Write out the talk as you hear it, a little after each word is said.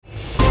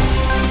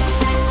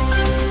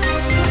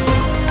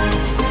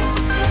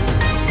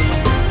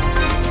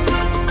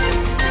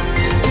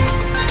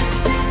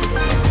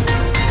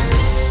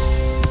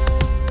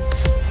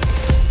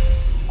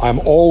I'm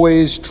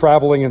always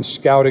traveling and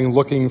scouting,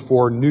 looking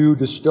for new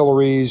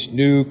distilleries,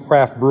 new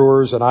craft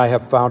brewers, and I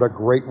have found a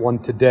great one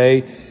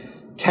today.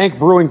 Tank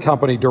Brewing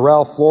Company,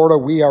 Doral,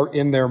 Florida. We are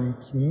in their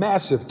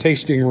massive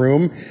tasting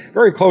room,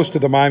 very close to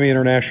the Miami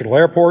International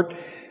Airport.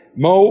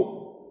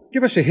 Mo,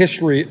 give us a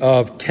history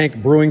of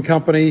Tank Brewing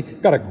Company.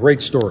 Got a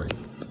great story.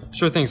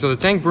 Sure thing. So the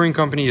Tank Brewing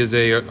Company is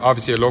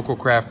obviously a local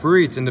craft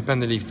brewery. It's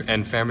independently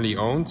and family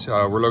owned.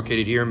 We're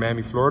located here in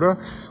Miami, Florida.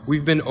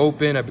 We've been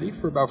open, I believe,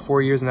 for about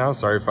 4 years now.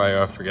 Sorry if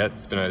I forget.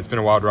 It's been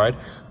a wild ride.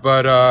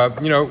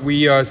 But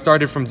we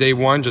started from day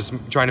one, just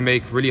trying to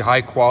make really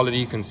high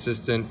quality,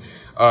 consistent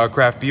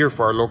craft beer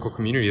for our local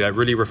community that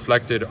really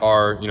reflected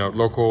our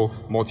local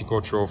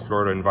multicultural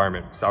Florida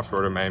environment, South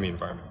Florida, Miami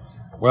environment.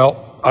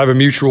 Well,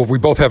 we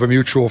both have a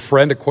mutual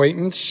friend,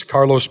 acquaintance,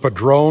 Carlos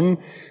Padron,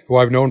 who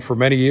I've known for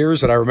many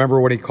years. And I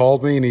remember when he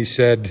called me and he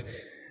said,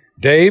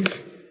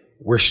 Dave,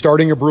 we're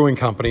starting a brewing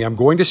company. I'm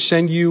going to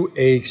send you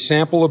a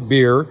sample of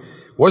beer.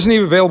 Wasn't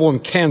even available in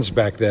cans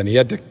back then. He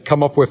had to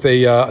come up with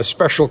a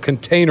special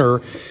container.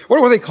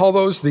 What do they call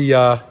those?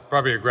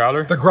 Probably a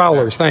growler. The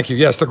growlers. Thank you.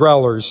 Yes, the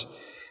growlers.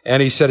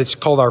 And he said, it's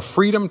called our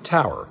Freedom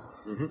Tower.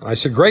 Mm-hmm. And I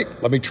said, great,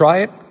 let me try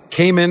it.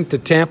 Came into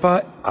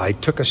Tampa. I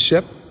took a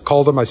sip.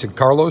 Called him. I said,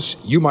 Carlos,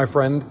 you, my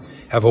friend,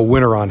 have a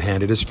winner on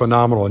hand. It is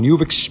phenomenal. And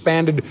you've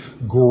expanded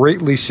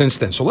greatly since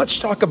then. So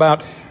let's talk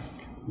about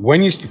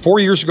 4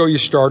 years ago you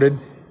started.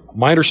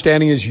 My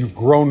understanding is you've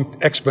grown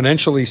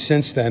exponentially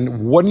since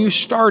then. When you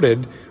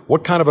started,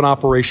 what kind of an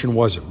operation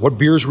was it? What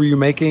beers were you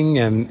making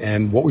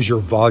and what was your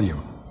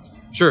volume?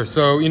 Sure.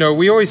 So,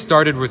 we always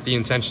started with the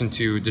intention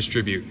to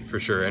distribute, for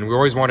sure. And we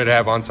always wanted to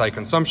have on-site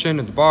consumption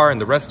at the bar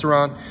and the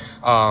restaurant.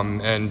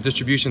 And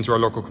distribution to our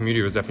local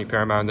community was definitely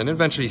paramount. And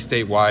eventually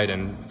statewide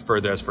and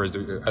further as far as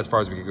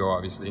we could go,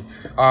 obviously.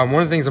 One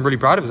of the things I'm really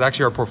proud of is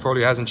actually our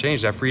portfolio hasn't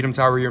changed. That Freedom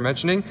Tower you're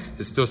mentioning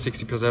is still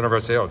 60% of our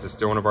sales. It's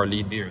still one of our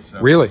lead beers.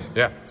 So, really?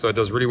 Yeah. So it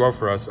does really well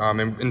for us.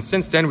 And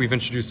since then, we've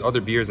introduced other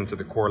beers into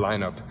the core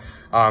lineup.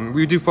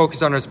 We do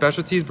focus on our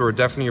specialties, but we're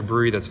definitely a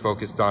brewery that's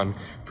focused on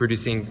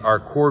producing our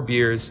core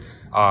beers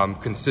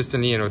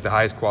consistently and with the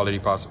highest quality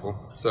possible.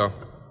 So,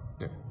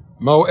 yeah.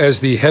 Mo, as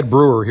the head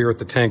brewer here at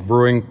the Tank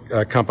Brewing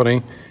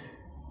Company,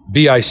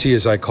 BIC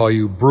as I call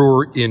you,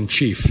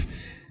 Brewer-in-Chief.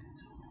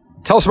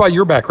 Tell us about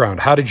your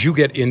background. How did you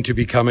get into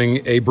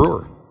becoming a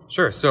brewer?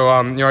 Sure. So,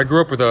 I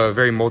grew up with a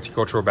very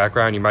multicultural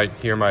background. You might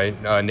hear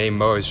my name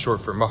Mo is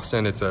short for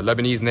Mohsen. It's a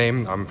Lebanese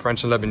name. I'm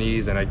French and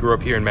Lebanese, and I grew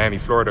up here in Miami,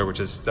 Florida, which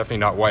is definitely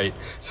not white.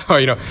 So,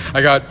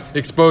 I got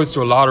exposed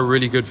to a lot of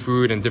really good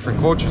food and different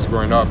cultures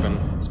growing up,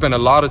 and spent a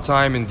lot of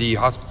time in the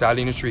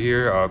hospitality industry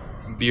here.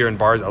 Beer and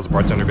bars. I was a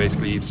bartender,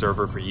 basically,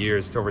 server for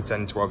years, over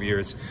 10, 12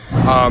 years,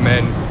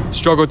 and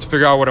struggled to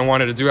figure out what I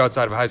wanted to do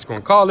outside of high school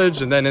and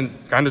college, and then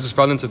kind of just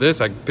fell into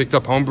this. I picked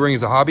up homebrewing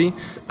as a hobby,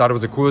 thought it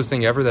was the coolest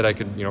thing ever that I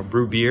could,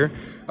 brew beer.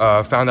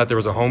 Found that there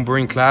was a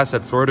homebrewing class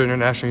at Florida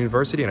International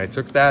University, and I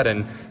took that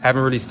and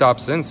haven't really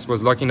stopped since.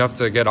 Was lucky enough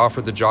to get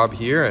offered the job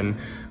here, and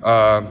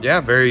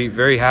very,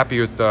 very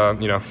happy with,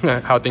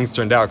 how things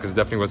turned out, because it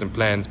definitely wasn't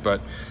planned, but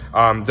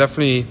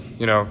definitely,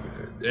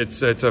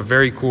 it's a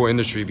very cool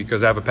industry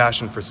because I have a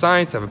passion for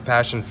science, I have a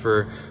passion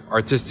for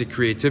artistic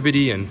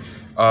creativity, and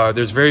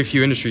there's very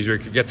few industries where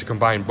you could get to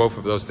combine both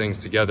of those things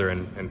together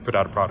and put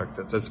out a product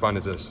that's as fun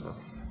as this. So.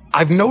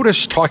 I've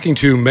noticed talking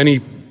to many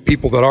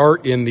people that are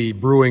in the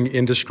brewing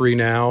industry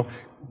now,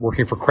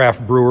 working for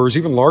craft brewers,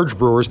 even large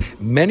brewers,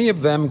 many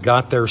of them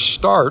got their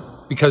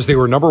start because they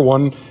were, number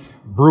one,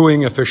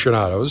 brewing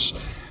aficionados,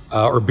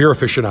 or beer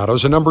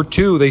aficionados. And number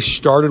two, they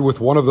started with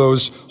one of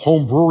those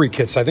home brewery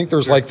kits. I think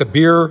there's like the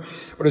beer,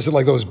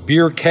 like those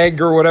beer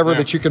keg or whatever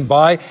that you can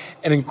buy.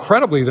 And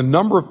incredibly, the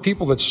number of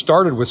people that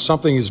started with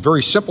something as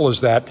very simple as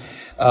that,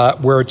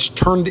 where it's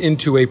turned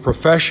into a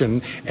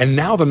profession. And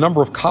now the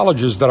number of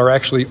colleges that are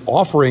actually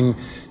offering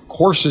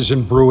courses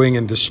in brewing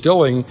and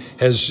distilling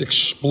has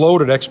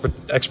exploded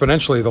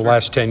exponentially the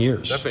last 10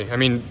 years. Definitely. I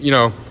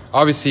mean,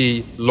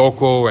 obviously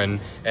local and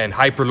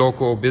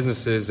hyper-local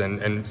businesses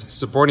and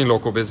supporting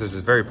local business is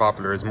very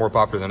popular. It's more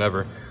popular than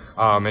ever.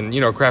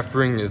 And craft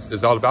brewing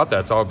is all about that.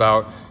 It's all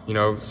about,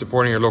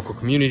 supporting your local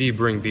community,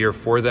 brewing beer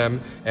for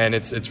them. And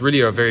it's really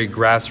a very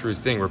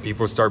grassroots thing where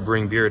people start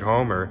brewing beer at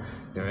home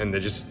and they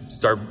just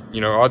start,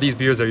 all these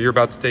beers that you're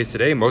about to taste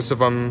today,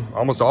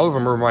 almost all of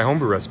them are my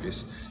homebrew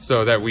recipes.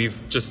 So that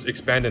we've just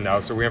expanded now.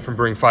 So we went from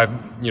brewing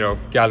 5,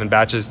 gallon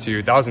batches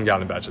to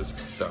 1,000-gallon batches.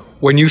 So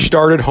when you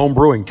started home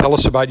brewing, tell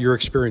us about your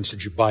experience.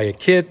 Did you buy a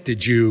kit?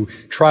 Did you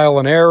trial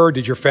and error?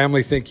 Did your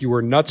family think you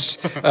were nuts,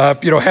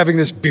 having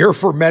this beer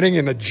fermenting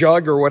in a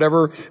jug or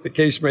whatever the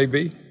case may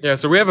be? Yeah,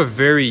 so we have a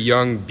very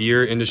young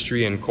beer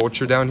industry and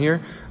culture down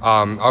here.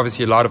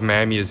 Obviously, a lot of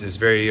Miami is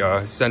very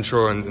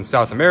Central and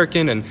South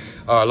American, and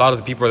a lot of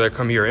the people that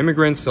come here are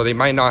immigrants, so they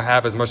might not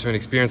have as much of an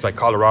experience like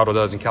Colorado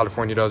does and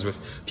California does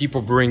with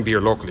people brewing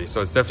beer locally.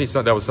 So it's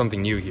definitely that was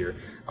something new here.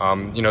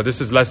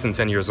 This is less than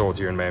 10 years old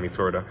here in Miami,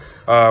 Florida.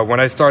 When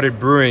I started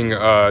brewing,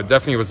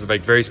 definitely was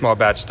very small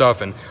batch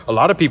stuff, and a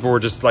lot of people were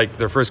just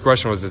their first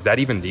question was, is that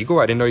even legal?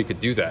 I didn't know you could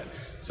do that.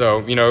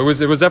 So, it was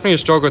definitely a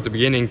struggle at the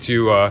beginning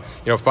to,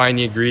 find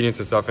the ingredients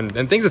and stuff.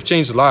 And things have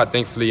changed a lot,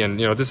 thankfully. And,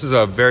 this is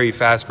a very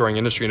fast growing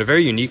industry and a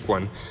very unique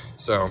one.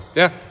 So,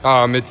 yeah,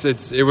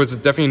 it was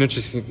definitely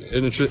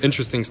an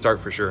interesting start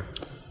for sure.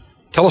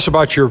 Tell us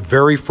about your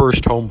very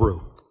first home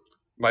brew.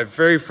 My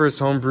very first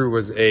homebrew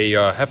was a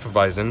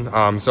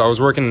Hefeweizen. So I was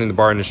working in the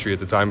bar industry at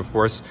the time, of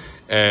course.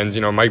 And,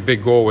 my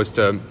big goal was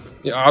to,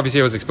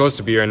 obviously I was exposed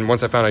to beer. And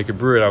once I found I could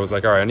brew it, I was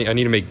like, all right, I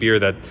need to make beer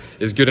that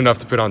is good enough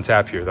to put on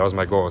tap here. That was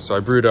my goal. So I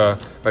brewed,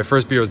 my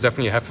first beer was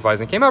definitely a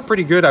Hefeweizen. Came out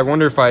pretty good. At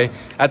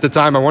the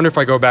time, I wonder if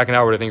I go back and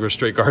out, I think it was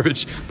straight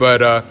garbage.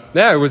 But,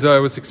 it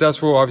was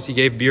successful. Obviously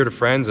gave beer to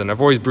friends. And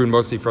I've always brewed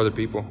mostly for other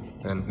people.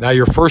 And now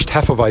your first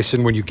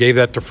Hefeweizen, when you gave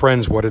that to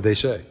friends, what did they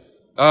say?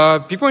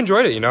 People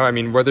enjoyed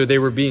it, whether they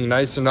were being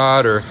nice or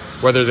not, or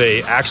whether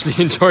they actually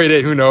enjoyed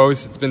it, who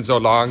knows? It's been so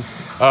long.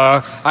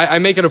 I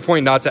make it a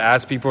point not to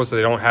ask people so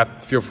they don't have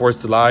to feel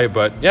forced to lie.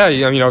 But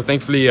yeah,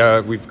 thankfully,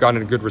 we've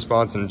gotten a good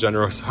response in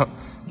general, so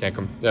can't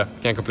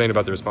complain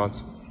about the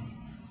response.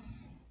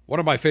 One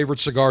of my favorite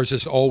cigars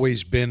has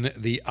always been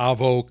the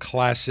Avo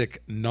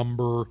Classic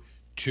No.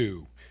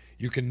 2.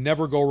 You can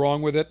never go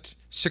wrong with it.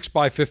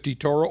 6x50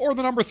 Toro, or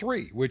the No.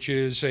 3, which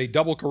is a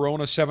double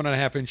Corona,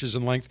 7.5 inches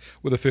in length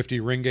with a 50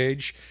 ring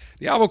gauge.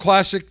 The Avo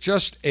Classic,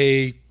 just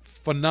a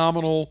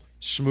phenomenal,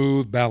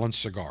 smooth,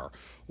 balanced cigar.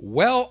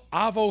 Well,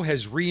 Avo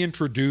has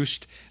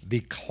reintroduced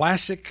the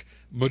Classic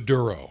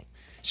Maduro.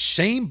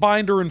 Same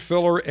binder and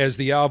filler as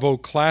the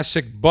Avo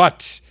Classic,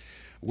 but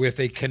with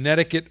a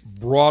Connecticut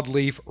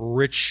broadleaf,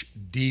 rich,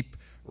 deep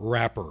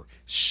wrapper.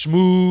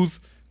 Smooth,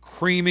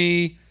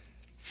 creamy,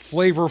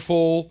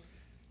 flavorful,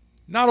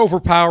 not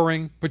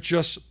overpowering, but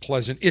just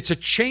pleasant. It's a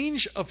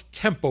change of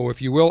tempo,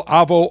 if you will.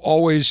 Avo,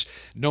 always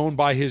known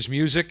by his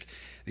music.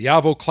 The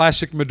Avo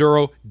Classic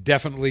Maduro,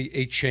 definitely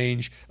a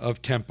change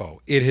of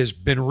tempo. It has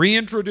been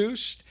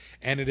reintroduced,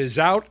 and it is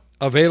out,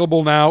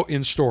 available now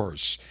in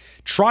stores.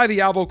 Try the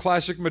Avo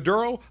Classic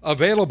Maduro,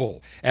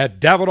 available at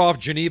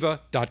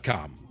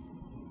davidoffgeneva.com.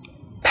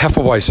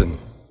 Hefeweizen.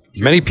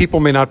 Many people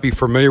may not be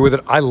familiar with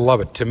it. I love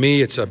it. To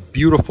me, it's a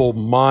beautiful,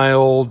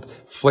 mild,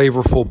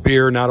 flavorful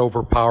beer, not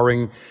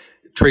overpowering.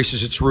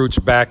 Traces its roots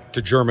back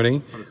to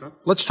Germany. 100%.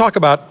 Let's talk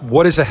about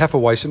what is a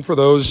Hefeweizen for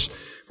those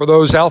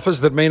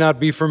alphas that may not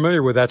be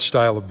familiar with that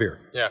style of beer.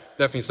 Yeah,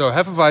 definitely. So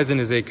Hefeweizen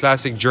is a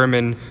classic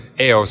German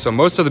ale. So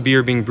most of the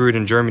beer being brewed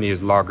in Germany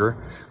is lager.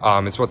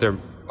 It's what they're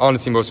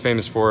honestly most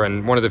famous for,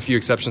 and one of the few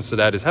exceptions to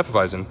that is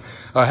Hefeweizen.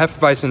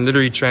 Hefeweizen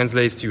literally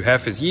translates to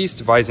Hef is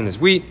yeast, Weizen is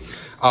wheat.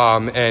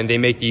 And they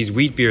make these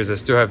wheat beers that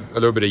still have a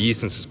little bit of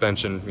yeast in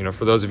suspension.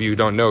 For those of you who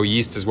don't know,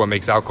 yeast is what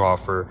makes alcohol,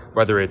 for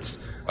whether it's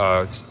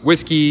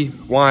whiskey,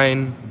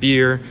 wine,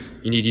 beer.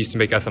 You need yeast to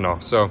make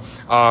ethanol. So,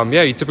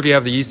 you typically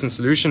have the yeast in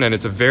solution, and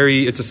it's a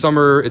very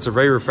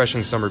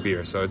refreshing summer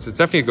beer. So it's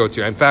definitely a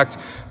go-to. In fact,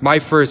 my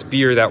first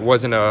beer that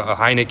wasn't a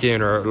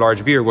Heineken or a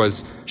large beer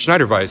was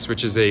Schneiderweiss,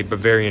 which is a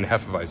Bavarian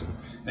Hefeweizen.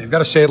 And you've got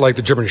to say it like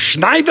the German,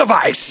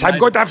 Schneiderweiss. I'm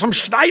going to have some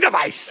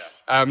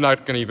Schneiderweiss. Yeah. I'm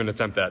not going to even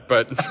attempt that,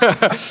 but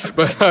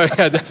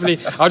yeah,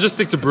 definitely. I'll just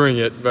stick to brewing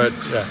it, but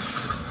yeah.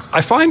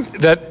 I find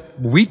that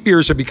wheat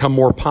beers have become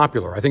more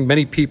popular. I think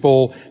many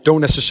people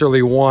don't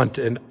necessarily want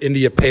an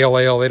India Pale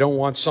Ale. They don't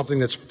want something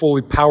that's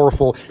fully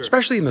powerful,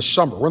 especially in the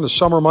summer. We're in the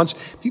summer months.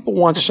 People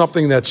want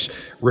something that's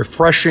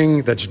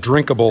refreshing, that's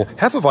drinkable.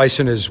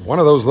 Hefeweizen is one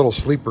of those little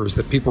sleepers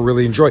that people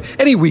really enjoy.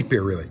 Any wheat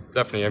beer, really.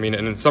 Definitely.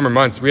 And in summer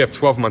months, we have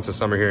 12 months of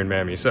summer here in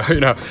Miami. So,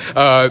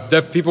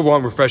 people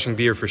want refreshing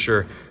beer for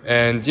sure.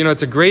 And,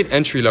 it's a great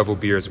entry-level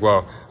beer as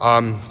well.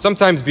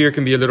 Sometimes beer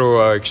can be a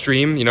little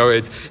extreme.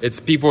 It's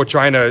people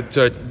trying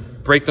to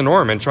break the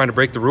norm and trying to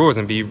break the rules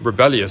and be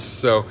rebellious.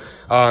 So,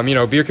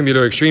 beer can be a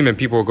little extreme and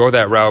people will go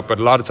that route. But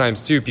a lot of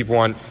times, too, you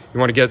want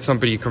to get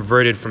somebody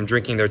converted from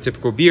drinking their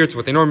typical beer to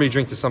what they normally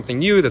drink to something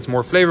new that's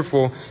more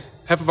flavorful.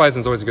 Hefeweizen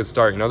is always a good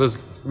start.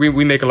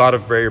 We make a lot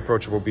of very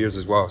approachable beers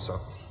as well.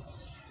 So,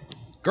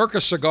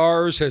 Gurkha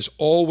Cigars has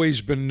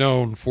always been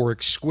known for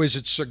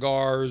exquisite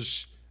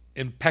cigars,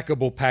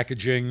 impeccable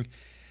packaging.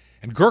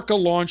 And Gurkha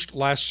launched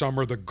last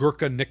summer the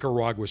Gurkha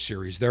Nicaragua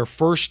series, their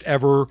first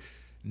ever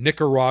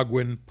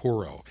Nicaraguan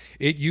Puro.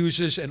 It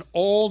uses an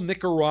all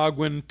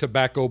Nicaraguan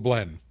tobacco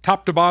blend.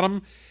 Top to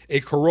bottom,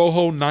 a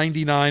Corojo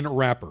 99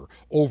 wrapper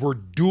over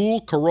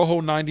dual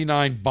Corojo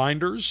 99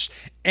 binders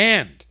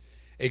and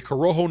a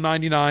Corojo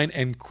 99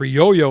 and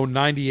Criollo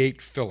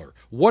 98 filler.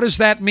 What does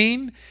that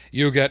mean?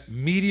 You get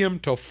medium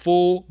to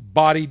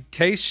full-bodied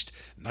taste,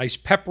 nice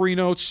peppery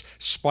notes,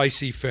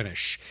 spicy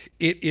finish.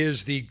 It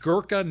is the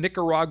Gurkha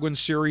Nicaraguan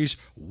series,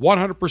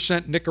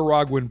 100%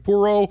 Nicaraguan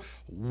Puro,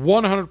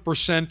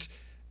 100%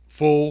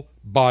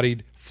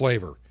 full-bodied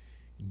flavor.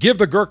 Give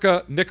the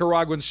Gurkha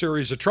Nicaraguan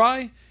series a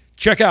try.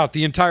 Check out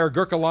the entire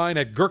Gurkha line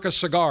at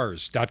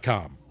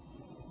GurkhaCigars.com.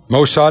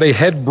 Mo Saadi,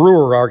 head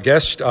brewer, our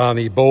guest on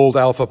the Bold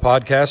Alpha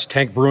podcast,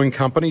 Tank Brewing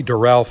Company,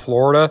 Doral,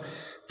 Florida.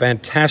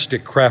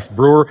 Fantastic craft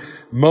brewer.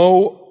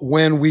 Mo,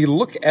 when we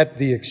look at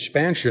the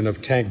expansion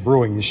of Tank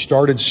Brewing, you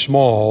started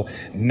small.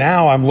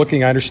 Now I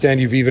understand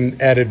you've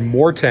even added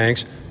more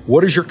tanks.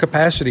 What is your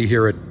capacity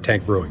here at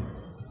Tank Brewing?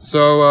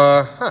 So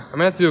I'm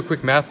gonna have to do a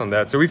quick math on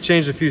that. So we've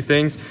changed a few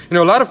things. A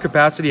lot of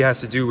capacity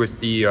has to do with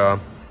the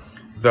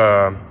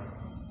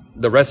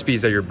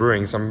recipes that you're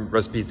brewing. Some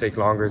recipes take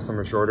longer, some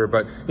are shorter.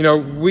 But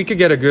we could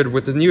get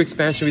with the new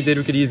expansion we did,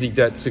 we could easily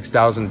get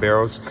 6,000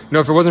 barrels.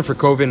 If it wasn't for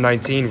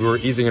COVID-19, we were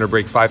easily going to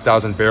break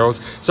 5,000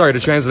 barrels. Sorry,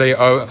 to translate,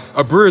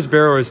 a brewer's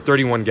barrel is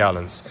 31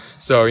 gallons.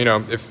 So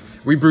if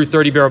we brew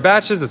 30 barrel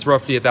batches, that's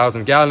roughly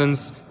 1,000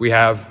 gallons. We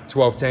have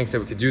 12 tanks that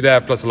we could do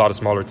that, plus a lot of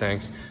smaller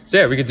tanks. So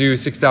yeah, we could do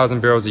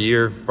 6,000 barrels a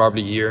year,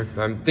 probably a year.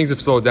 Things have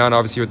slowed down,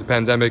 obviously, with the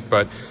pandemic,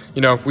 but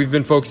we've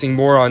been focusing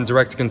more on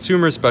direct to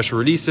consumer, special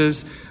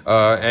releases,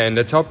 and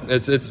it's helped.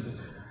 It's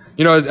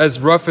as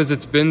rough as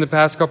it's been the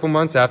past couple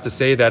months, I have to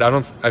say that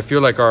I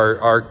feel like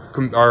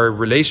our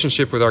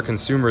relationship with our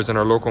consumers and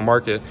our local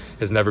market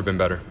has never been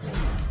better.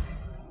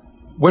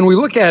 When we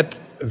look at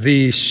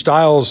the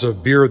styles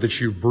of beer that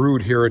you've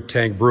brewed here at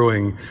Tank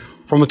Brewing,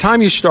 from the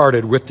time you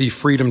started with the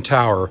Freedom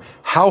Tower,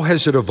 how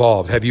has it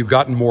evolved? Have you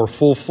gotten more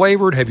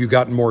full-flavored? Have you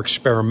gotten more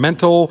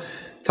experimental?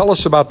 Tell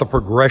us about the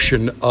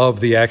progression of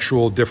the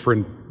actual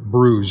different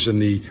brews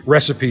and the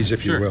recipes,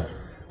 if you will.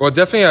 Well,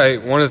 definitely,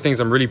 one of the things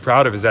I'm really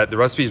proud of is that the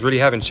recipes really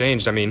haven't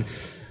changed. I mean,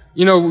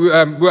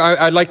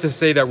 I'd like to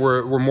say that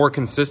we're more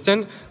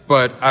consistent,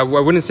 but I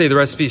wouldn't say the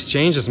recipes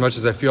changed as much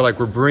as I feel like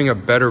we're brewing a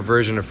better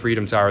version of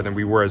Freedom Tower than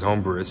we were as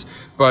homebrewers.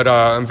 But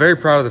I'm very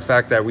proud of the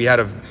fact that we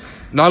had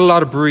not a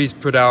lot of breweries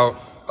put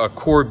out a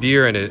core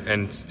beer in it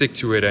and stick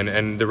to it,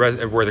 and the rest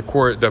where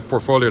the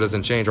portfolio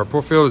doesn't change. Our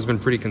portfolio has been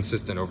pretty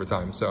consistent over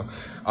time. So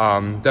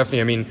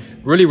definitely, I mean,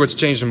 really what's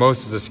changed the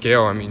most is the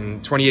scale. I mean,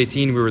 in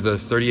 2018 we were the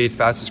 38th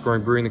fastest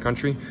growing brewery in the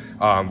country.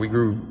 We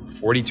grew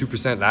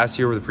 42% last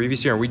year over the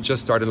previous year, and we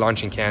just started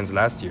launching cans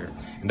last year,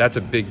 and that's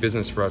a big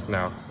business for us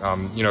now.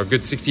 A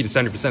good 60 to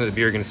 70% of the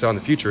beer you're going to sell in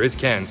the future is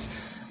cans.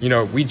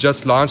 We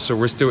just launched, so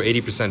we're still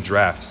 80%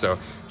 draft. So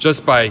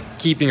just by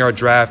keeping our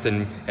draft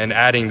and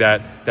adding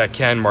that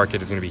can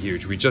market is going to be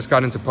huge. We just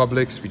got into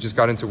Publix. We just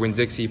got into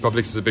Winn-Dixie. Publix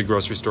is a big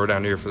grocery store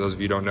down here, for those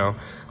of you who don't know.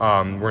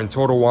 We're in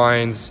Total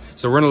Wines.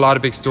 So we're in a lot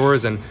of big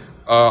stores, and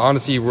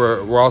honestly,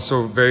 we're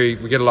also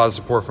we get a lot of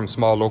support from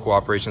small local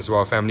operations as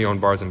well, family-owned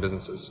bars and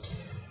businesses.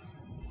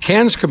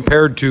 Cans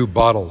compared to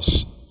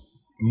bottles,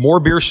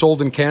 more beer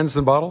sold in cans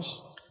than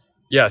bottles?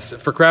 Yes,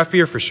 for craft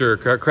beer, for sure.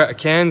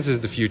 Cans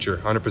is the future,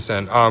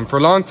 100%. For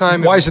a long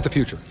time... Why is it the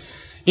future?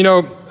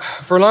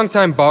 For a long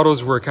time,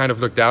 bottles were kind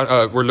of looked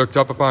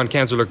up upon.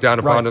 Cans were looked down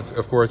upon, right.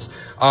 of course.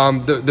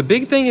 The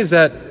big thing is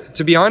that,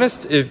 to be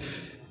honest,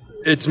 if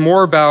it's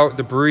more about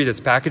the brewery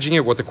that's packaging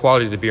it, what the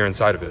quality of the beer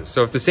inside of it is.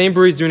 So if the same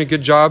brewery is doing a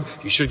good job,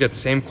 you should get the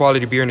same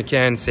quality beer in a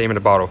can, same in a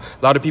bottle.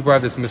 A lot of people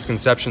have this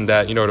misconception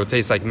that, it'll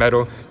taste like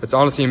metal. It's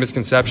honestly a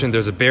misconception.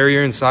 There's a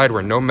barrier inside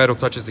where no metal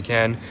touches the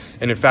can,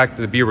 and in fact,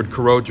 the beer would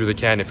corrode through the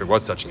can if it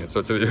was touching it. So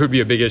it would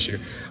be a big issue.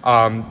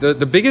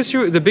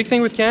 The big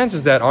thing with cans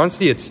is that,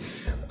 honestly, it's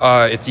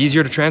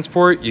easier to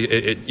transport.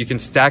 You can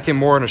stack it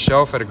more on a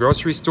shelf at a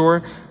grocery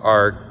store.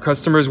 Our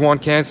customers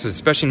want cans,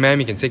 especially in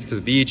Miami. You can take it to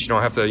the beach. You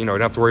don't have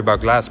to worry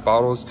about glass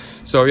bottles.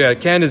 So yeah,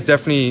 can is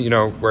definitely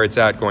where it's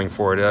at going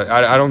forward.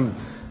 The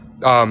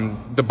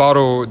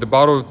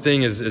bottle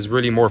thing is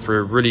really more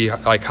for really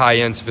like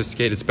high-end,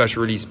 sophisticated,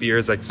 special release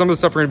beers. Like some of the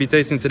stuff we're going to be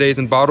tasting today is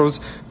in bottles,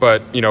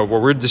 but what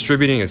we're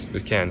distributing is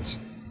cans.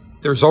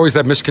 There's always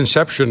that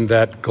misconception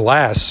that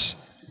glass,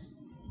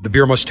 the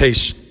beer must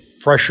taste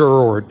fresher,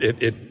 or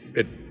it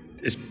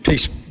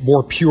tastes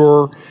more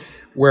pure,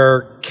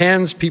 where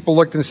cans, people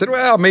looked and said,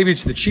 well, maybe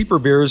it's the cheaper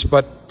beers,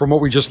 but from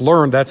what we just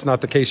learned, that's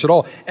not the case at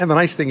all. And the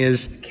nice thing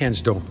is,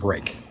 cans don't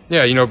break.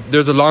 Yeah,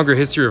 there's a longer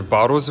history of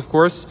bottles, of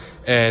course,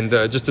 and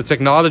just the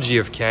technology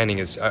of canning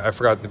is, I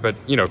forgot, but,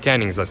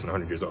 canning is less than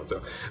 100 years old,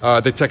 so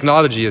the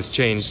technology has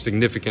changed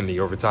significantly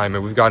over time,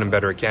 and we've gotten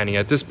better at canning.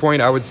 At this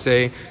point, I would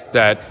say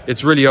that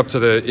it's really up to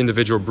the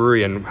individual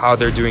brewery and how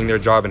they're doing their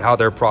job and how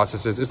their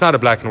process is. It's not a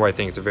black and white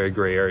thing, it's a very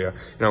gray area.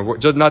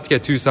 Just not to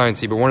get too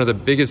sciencey, but one of the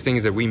biggest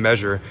things that we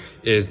measure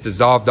is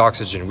dissolved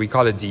oxygen. We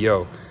call it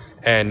DO.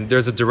 And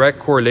there's a direct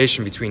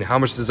correlation between how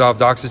much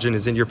dissolved oxygen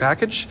is in your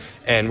package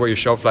and what your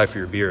shelf life for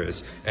your beer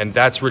is. And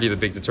that's really the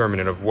big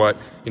determinant of what,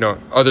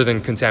 other than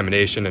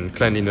contamination and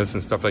cleanliness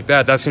and stuff like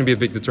that, that's going to be a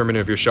big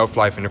determinant of your shelf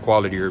life and the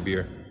quality of your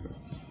beer.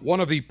 One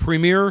of the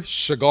premier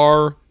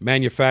cigar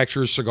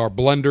manufacturers, cigar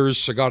blenders,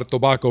 cigar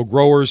tobacco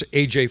growers,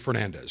 AJ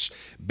Fernandez.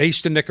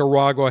 Based in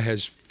Nicaragua,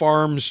 has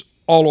farms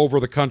all over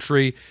the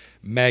country.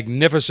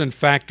 Magnificent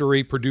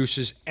factory,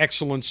 produces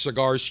excellent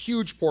cigars,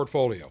 huge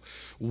portfolio.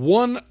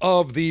 One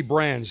of the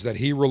brands that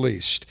he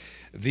released,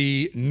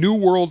 the New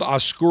World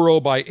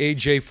Oscuro by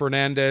AJ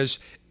Fernandez,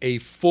 a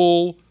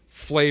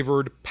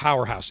full-flavored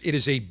powerhouse. It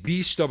is a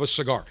beast of a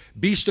cigar.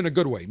 Beast in a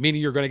good way,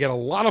 meaning you're going to get a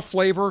lot of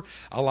flavor,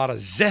 a lot of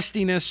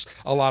zestiness,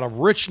 a lot of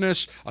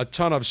richness, a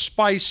ton of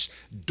spice,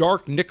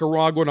 dark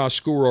Nicaraguan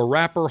Oscuro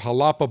wrapper,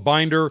 jalapa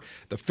binder,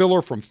 the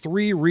filler from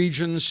 3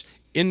 regions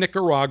in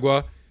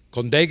Nicaragua,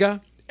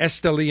 Condega,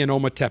 Esteli, and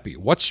Ometepe.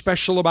 What's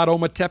special about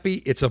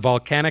Ometepe? It's a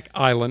volcanic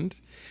island.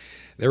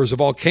 There is a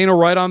volcano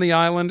right on the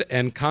island,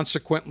 and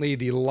consequently,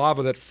 the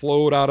lava that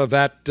flowed out of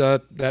that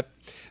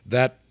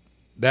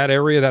that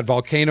area, that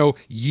volcano,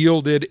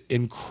 yielded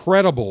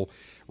incredible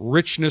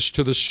richness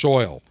to the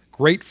soil.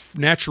 Great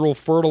natural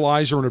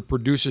fertilizer, and it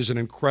produces an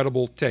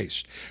incredible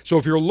taste. So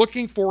if you're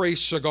looking for a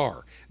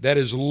cigar that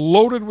is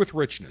loaded with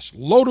richness,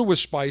 loaded with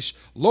spice,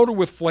 loaded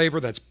with flavor,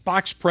 that's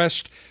box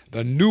pressed,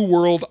 the New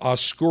World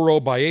Oscuro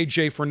by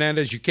A.J.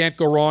 Fernandez, you can't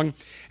go wrong.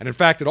 And in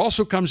fact, it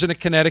also comes in a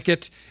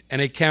Connecticut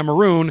and a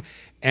Cameroon.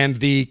 And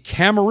the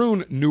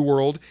Cameroon New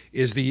World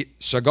is the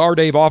Cigar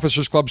Dave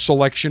Officers Club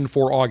selection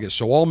for August.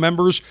 So all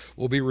members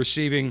will be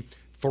receiving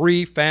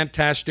 3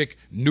 fantastic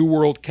New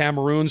World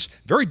Cameroons.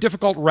 Very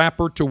difficult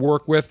wrapper to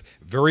work with,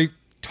 very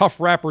tough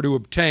wrapper to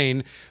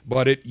obtain,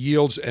 but it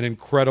yields an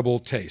incredible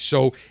taste.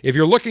 So if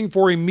you're looking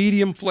for a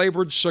medium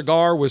flavored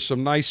cigar with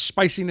some nice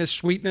spiciness,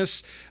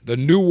 sweetness, the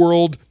New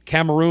World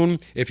Cameroon.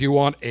 If you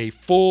want a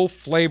full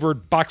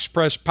flavored box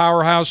press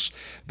powerhouse,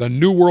 the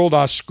New World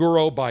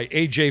Oscuro by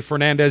A.J.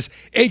 Fernandez,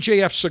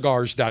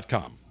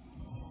 ajfcigars.com.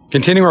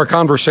 Continuing our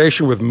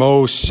conversation with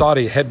Mo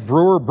Sadi, head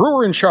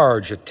brewer in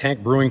charge at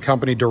Tank Brewing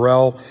Company,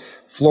 Doral,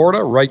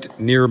 Florida, right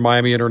near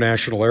Miami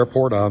International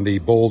Airport on the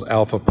Bold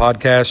Alpha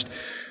podcast.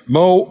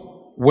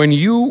 Mo, when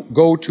you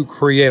go to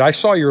create, I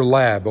saw your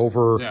lab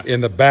over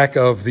in the back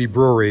of the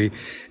brewery,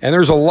 and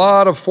there's a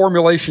lot of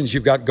formulations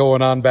you've got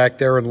going on back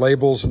there and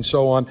labels and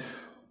so on.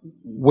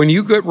 When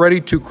you get ready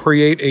to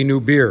create a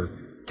new beer,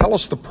 tell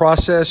us the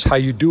process, how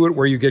you do it,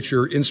 where you get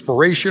your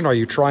inspiration. Are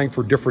you trying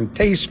for different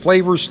tastes,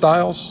 flavors,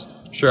 styles?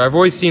 Sure. I've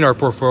always seen our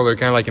portfolio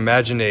kind of like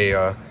imagine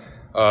a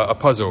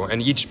puzzle,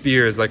 and each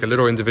beer is like a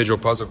little individual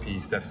puzzle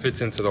piece that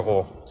fits into the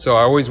whole. So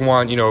I always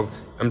want,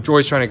 I'm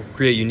always trying to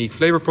create unique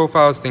flavor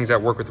profiles, things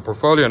that work with the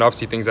portfolio, and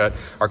obviously things that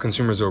our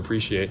consumers will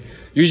appreciate.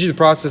 Usually the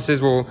process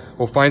is we'll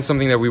find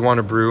something that we want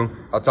to brew.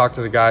 I'll talk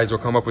to the guys, we'll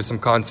come up with some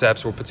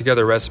concepts, we'll put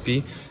together a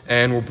recipe,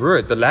 and we'll brew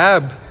it. The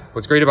lab,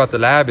 what's great about the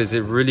lab is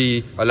it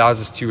really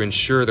allows us to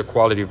ensure the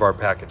quality of our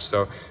package.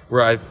 So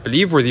I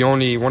believe we're the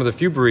only, one of the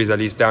few breweries, at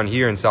least down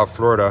here in South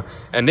Florida,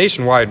 and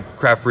nationwide,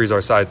 craft breweries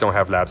our size don't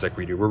have labs like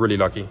we do. We're really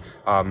lucky.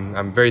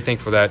 I'm very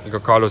thankful that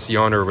Carlos, the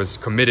owner, was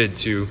committed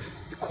to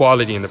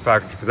quality in the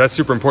package, because that's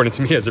super important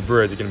to me as a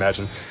brewer, as you can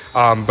imagine.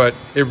 But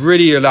it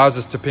really allows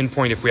us to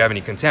pinpoint if we have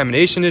any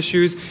contamination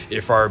issues,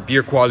 if our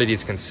beer quality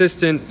is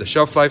consistent, the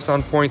shelf life's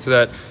on point, so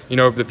that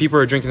the people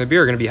who are drinking the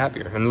beer are going to be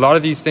happier. And a lot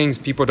of these things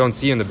people don't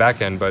see in the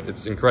back end, but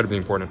it's incredibly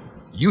important.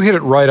 You hit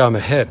it right on the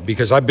head,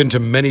 because I've been to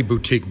many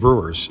boutique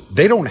brewers.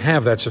 They don't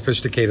have that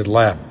sophisticated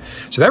lab.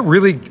 So that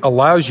really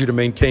allows you to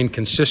maintain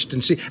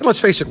consistency. And let's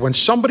face it, when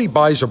somebody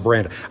buys a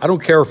brand, I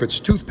don't care if it's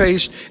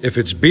toothpaste, if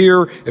it's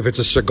beer, if it's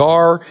a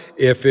cigar,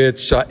 if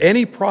it's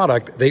any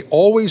product, they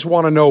always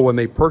want to know when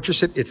they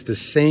purchase it, it's the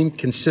same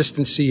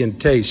consistency and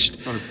taste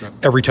 100%.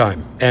 Every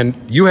time. And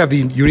you have the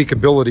unique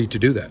ability to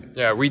do that.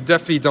 Yeah, we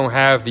definitely don't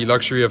have the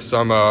luxury of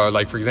some,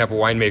 like, for example,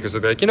 winemakers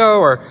will be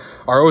like,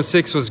 our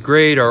 06 was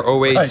great,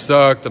 our 08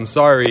 sucked, I'm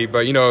sorry,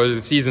 but, the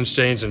seasons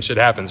change and shit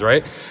happens,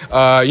 right?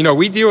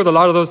 We deal with a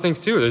lot of those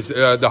things too. There's,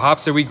 the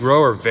hops that we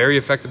grow are very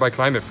affected by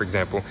climate, for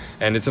example,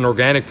 and it's an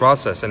organic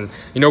process. And,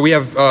 we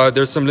have,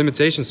 there's some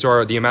limitations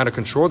to the amount of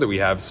control that we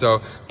have.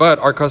 So, but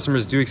our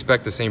customers do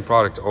expect the same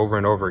product over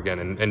and over again.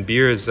 And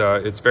beer is,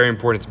 it's very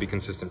important to be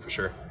consistent for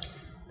sure.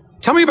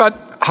 Tell me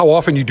about how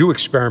often you do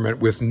experiment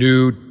with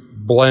new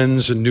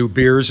blends and new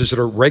beers. Is it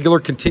a regular,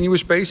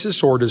 continuous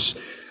basis, or does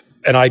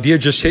an idea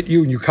just hit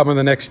you and you come in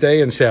the next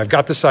day and say, I've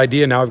got this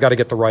idea, now I've got to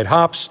get the right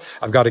hops,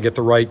 I've got to get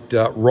the right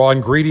raw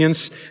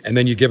ingredients, and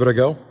then you give it a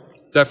go?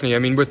 Definitely. I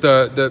mean, with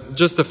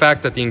just the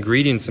fact that the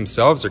ingredients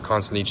themselves are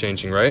constantly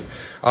changing, right?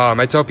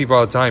 I tell people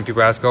all the time,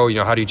 people ask, how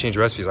do you change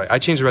recipes? I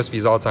change the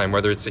recipes all the time,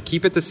 whether it's to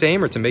keep it the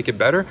same or to make it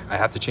better, I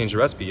have to change the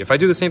recipe. If I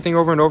do the same thing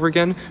over and over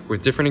again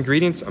with different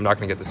ingredients, I'm not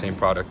going to get the same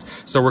product.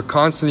 So we're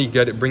constantly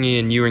bringing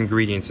in new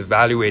ingredients,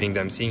 evaluating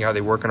them, seeing how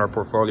they work in our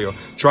portfolio,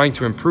 trying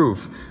to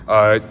improve,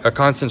 a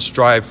constant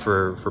strive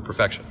for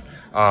perfection.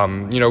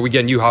 We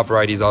get new hop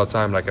varieties all the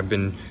time. Like I've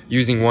been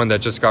using one that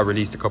just got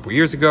released a couple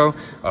years ago,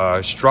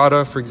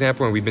 Strata, for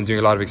example, and we've been doing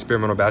a lot of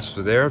experimental batches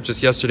with there.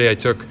 Just yesterday, I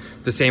took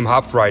the same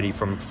hop variety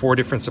from 4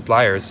 different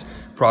suppliers,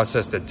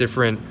 processed at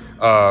different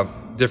hop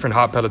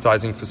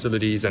pelletizing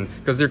facilities, and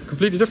because they're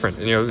completely different.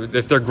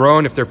 If they're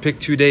grown, if they're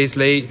picked 2 days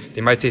late,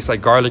 they might taste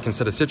like garlic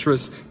instead of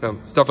citrus.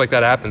 Stuff like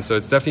that happens. So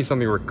it's definitely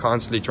something we're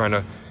constantly trying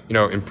to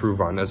improve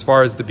on. As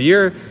far as the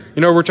beer,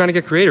 we're trying to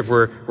get creative.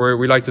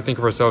 We like to think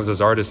of ourselves as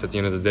artists at the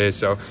end of the day.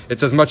 So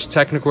it's as much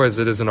technical as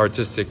it is an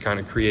artistic kind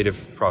of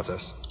creative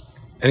process.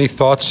 Any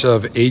thoughts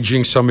of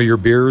aging some of your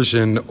beers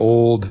in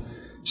old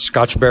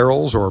Scotch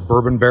barrels or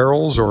bourbon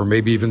barrels, or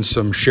maybe even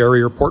some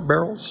sherry or port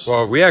barrels?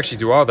 Well, we actually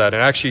do all that.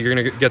 And actually, you're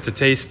going to get to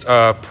taste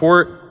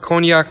port,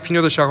 cognac,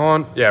 Pinot de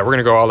Charon. Yeah, we're going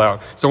to go all out.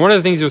 So one of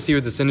the things you'll see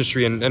with this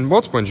industry and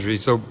multiple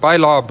industries, so by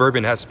law,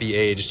 bourbon has to be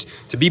aged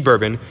to be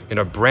bourbon in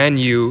a brand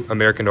new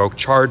American oak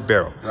charred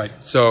barrel. Right.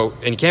 So,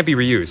 and it can't be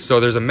reused. So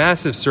there's a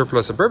massive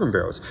surplus of bourbon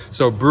barrels.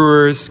 So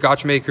brewers,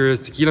 Scotch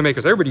makers, tequila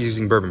makers, everybody's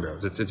using bourbon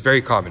barrels. It's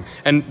very common.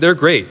 And they're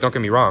great, don't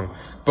get me wrong.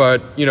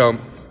 But,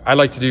 I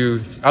like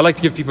to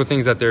give people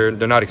things that they're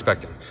not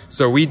expecting.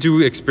 So we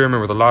do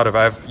experiment with a lot of,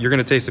 you're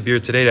going to taste a beer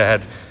today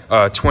that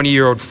had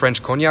 20-year-old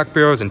French cognac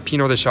barrels and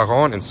Pinot de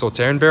Charente and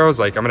Sauternes barrels.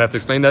 Like, I'm going to have to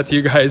explain that to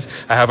you guys.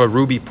 I have a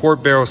Ruby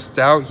Port barrel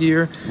stout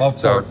here.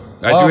 Love port.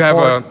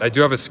 I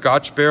do have a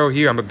Scotch barrel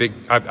here.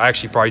 I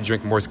actually probably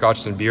drink more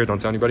Scotch than beer. Don't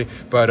tell anybody.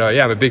 But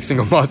yeah, I'm a big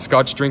single malt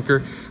Scotch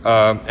drinker.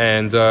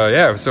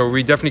 So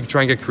we definitely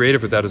try and get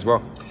creative with that as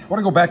well. I want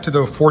to go back to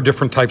the 4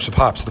 different types of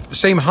hops. The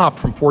same hop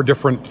from 4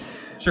 different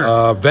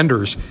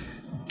vendors.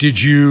 Did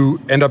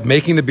you end up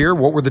making the beer?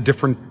 What were the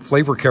different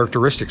flavor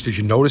characteristics? Did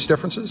you notice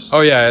differences?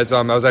 Oh yeah,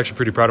 I was actually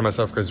pretty proud of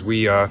myself because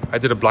I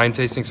did a blind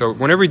tasting. So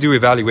whenever we do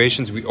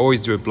evaluations, we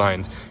always do it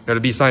blind. To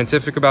be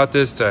scientific about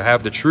this, to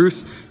have the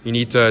truth, you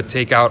need to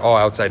take out all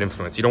outside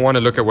influence. You don't want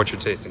to look at what you're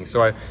tasting.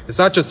 So it's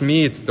not just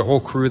me; it's the whole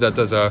crew that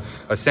does a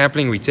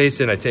sampling. We taste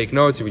it, I take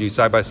notes, and we do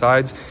side by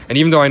sides. And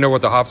even though I know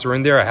what the hops are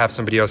in there, I have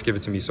somebody else give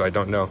it to me, so I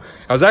don't know.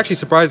 I was actually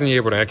surprisingly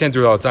able to. And I can't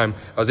do it all the time.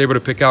 I was able to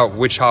pick out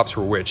which hops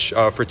were which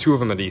for 2 of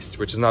them at least,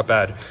 which is not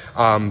bad.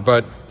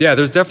 But yeah,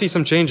 there's definitely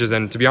some changes.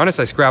 And to be honest,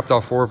 I scrapped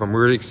all 4 of them.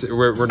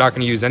 We're not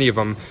going to use any of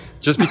them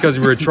just because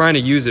we were trying to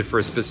use it for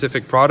a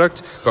specific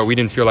product, but we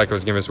didn't feel like it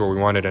was giving us what we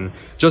wanted. And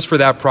just for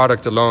that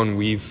product alone,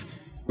 we've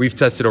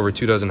tested over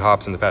 24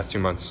 hops in the past 2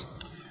 months.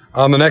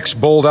 On the next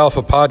Bold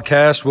Alpha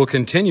podcast, we'll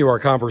continue our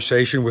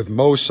conversation with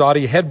Mo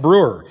Sadi, head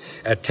brewer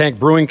at Tank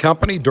Brewing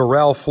Company,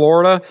 Doral,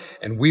 Florida,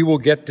 and we will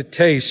get to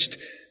taste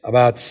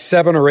about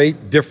 7 or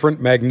 8 different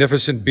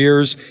magnificent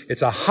beers.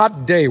 It's a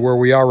hot day where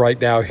we are right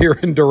now here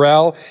in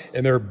Doral,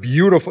 and they're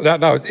beautiful.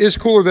 Now, it is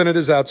cooler than it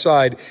is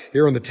outside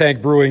here in the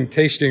Tank Brewing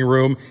tasting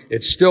room.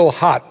 It's still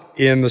hot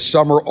in the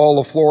summer, all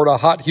of Florida,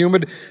 hot,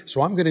 humid.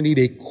 So I'm going to need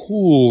a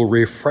cool,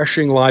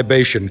 refreshing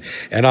libation.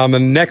 And on the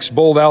next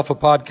Bold Alpha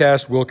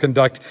podcast, we'll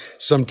conduct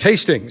some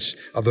tastings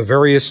of the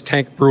various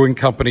Tank Brewing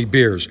Company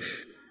beers.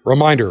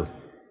 Reminder,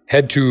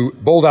 head to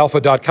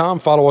boldalpha.com,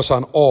 follow us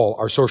on all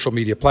our social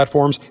media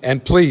platforms,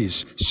 and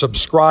please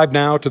subscribe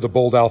now to the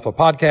Bold Alpha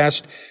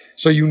podcast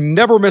so you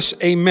never miss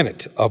a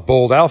minute of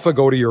Bold Alpha.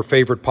 Go to your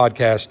favorite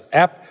podcast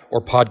app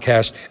or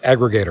podcast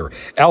aggregator.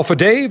 Alpha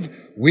Dave,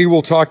 we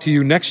will talk to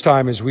you next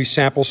time as we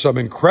sample some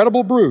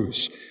incredible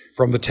brews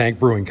from the Tank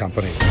Brewing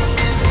Company.